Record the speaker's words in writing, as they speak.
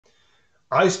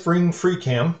ISpring Free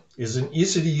Cam is an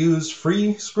easy-to-use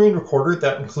free screen recorder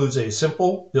that includes a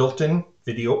simple built-in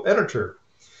video editor.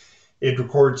 It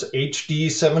records HD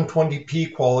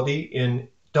 720p quality in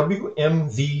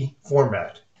WMV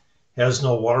format, has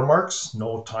no watermarks,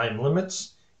 no time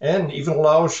limits, and even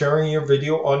allows sharing your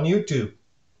video on YouTube.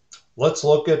 Let's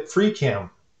look at Free Cam.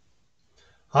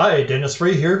 Hi, Dennis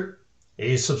Ray here.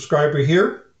 A subscriber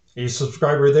here, a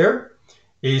subscriber there,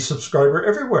 a subscriber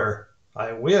everywhere.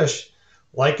 I wish.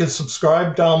 Like and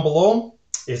subscribe down below.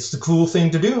 It's the cool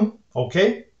thing to do.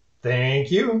 Okay, thank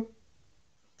you.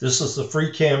 This is the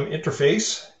Free Cam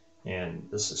interface, and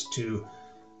this is to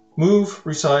move,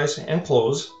 resize, and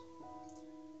close.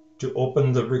 To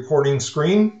open the recording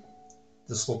screen,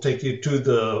 this will take you to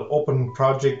the Open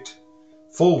Project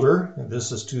folder.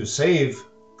 This is to save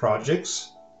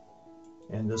projects,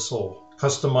 and this will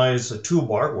customize the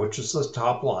toolbar, which is the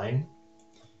top line.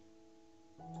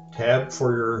 Tab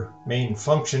for your main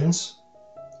functions,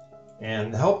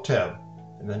 and the Help tab.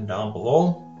 And then down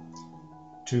below,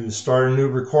 to start a new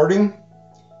recording,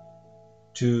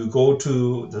 to go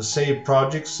to the Save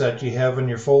Projects that you have in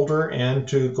your folder, and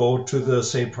to go to the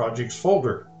Save Projects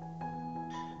folder.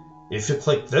 If you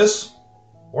click this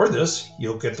or this,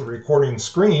 you'll get the recording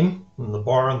screen. In the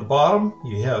bar on the bottom,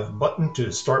 you have a button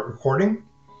to start recording.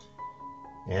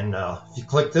 And if you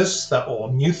click this, that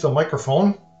will mute the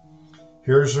microphone.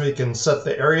 Here's where you can set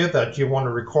the area that you want to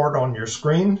record on your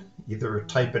screen. Either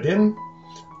type it in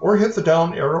or hit the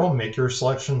down arrow and make your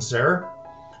selections there.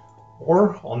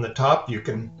 Or on the top, you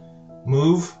can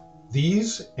move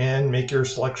these and make your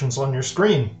selections on your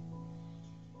screen.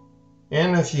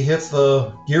 And if you hit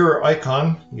the gear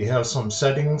icon, you have some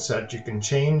settings that you can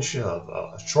change.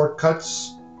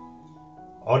 Shortcuts,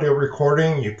 audio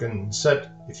recording, you can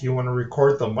set if you want to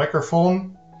record the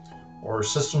microphone or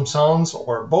system sounds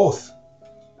or both.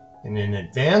 And in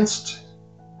advanced,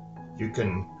 you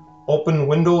can open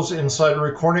windows inside a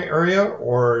recording area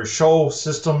or show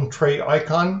system tray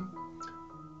icon,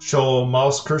 show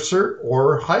mouse cursor,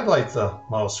 or highlight the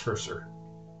mouse cursor.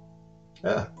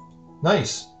 Yeah,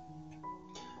 nice.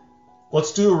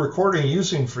 Let's do a recording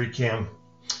using Free Cam.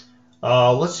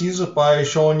 Let's use it by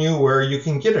showing you where you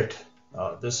can get it.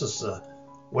 This is the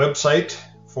website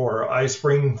for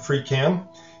ISpring Free Cam,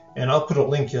 and I'll put a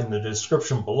link in the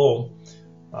description below.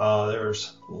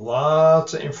 There's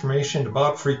lots of information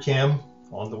about Free Cam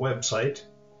on the website.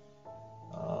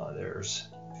 There's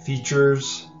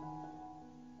features,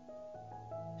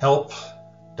 help,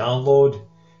 download,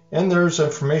 and there's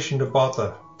information about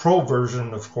the Pro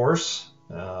version, of course.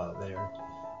 They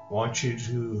want you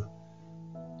to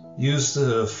use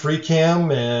the Free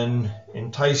Cam and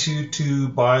entice you to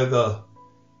buy the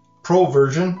Pro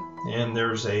version, and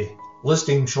there's a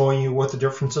listing showing you what the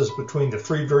differences between the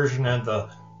free version and the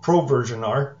Pro version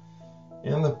are.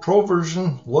 And the Pro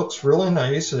version looks really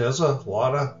nice. It has a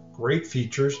lot of great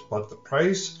features, but the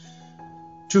price,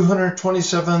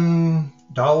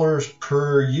 $227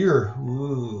 per year.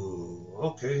 Ooh,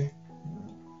 okay.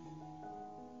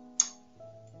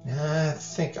 I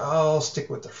think I'll stick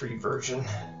with the free version.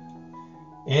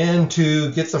 And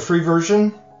to get the free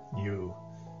version, you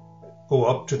go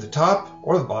up to the top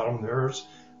or the bottom. There's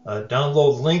a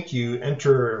download link. You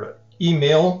enter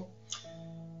email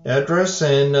address,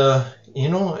 and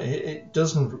it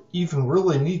doesn't even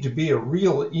really need to be a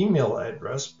real email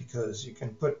address, because you can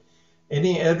put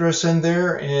any address in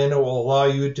there and it will allow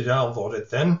you to download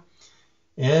it then.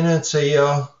 And it's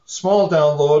a small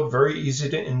download, very easy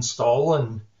to install,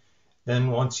 and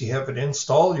then once you have it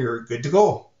installed, you're good to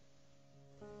go.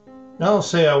 Now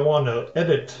say I want to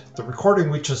edit the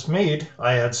recording we just made.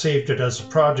 I had saved it as a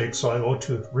project, so I go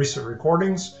to Recent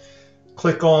Recordings,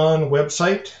 click on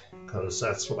Website, because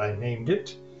that's what I named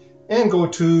it, and go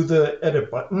to the Edit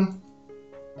button.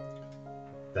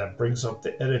 That brings up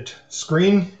the Edit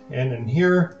screen, and in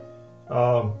here,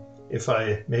 if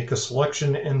I make a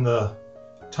selection in the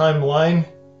timeline,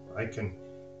 I can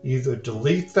either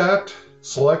delete that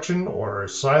selection or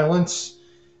silence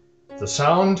the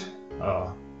sound,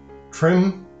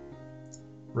 trim,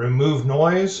 remove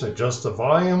noise, adjust the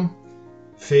volume,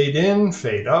 fade in,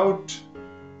 fade out,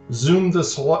 zoom the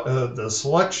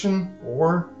selection,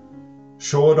 or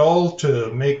show it all to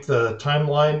make the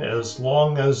timeline as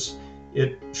long as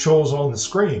it shows on the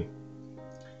screen.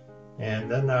 And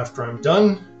then after I'm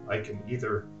done, I can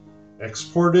either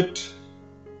export it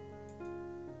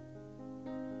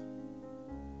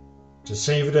to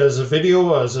save it as a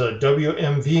video, as a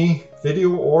WMV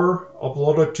video, or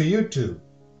upload it to YouTube.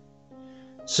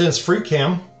 Since Free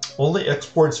Cam only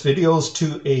exports videos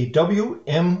to a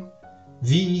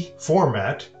WMV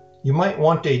format, you might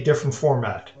want a different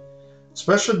format.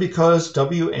 especially because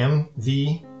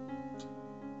WMV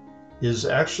is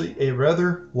actually a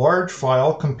rather large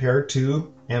file compared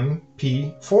to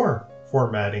MP4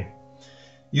 formatting.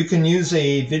 You can use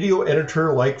a video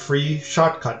editor like Free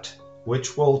Shotcut,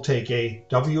 which will take a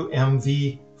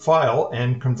WMV file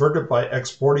and convert it by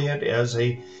exporting it as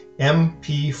a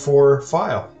MP4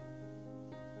 file.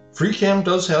 FreeCam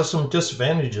does have some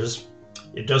disadvantages.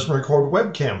 It doesn't record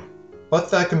webcam,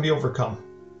 but that can be overcome.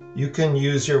 You can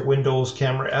use your Windows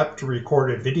camera app to record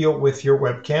a video with your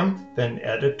webcam, then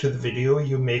add it to the video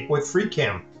you make with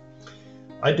FreeCam.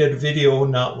 I did a video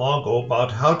not long ago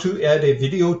about how to add a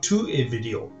video to a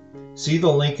video. See the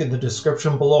link in the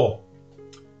description below.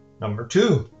 Number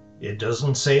 2, it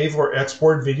doesn't save or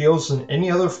export videos in any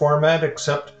other format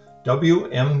except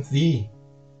WMV.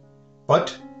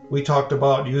 But we talked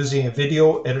about using a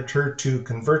video editor to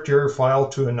convert your file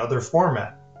to another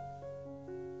format.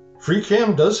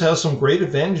 FreeCam does have some great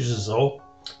advantages though.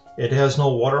 It has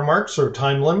no watermarks or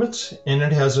time limits, and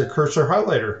it has a cursor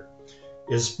highlighter.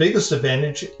 Its biggest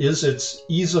advantage is its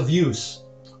ease of use.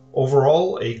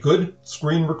 Overall, a good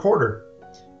screen recorder.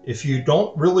 If you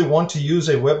don't really want to use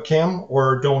a webcam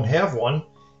or don't have one,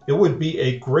 it would be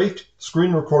a great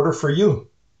screen recorder for you.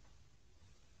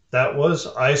 That was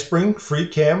ISpring Free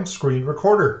Cam Screen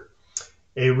Recorder.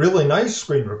 A really nice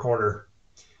screen recorder.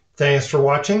 Thanks for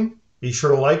watching. Be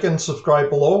sure to like and subscribe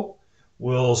below.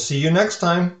 We'll see you next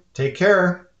time. Take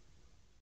care.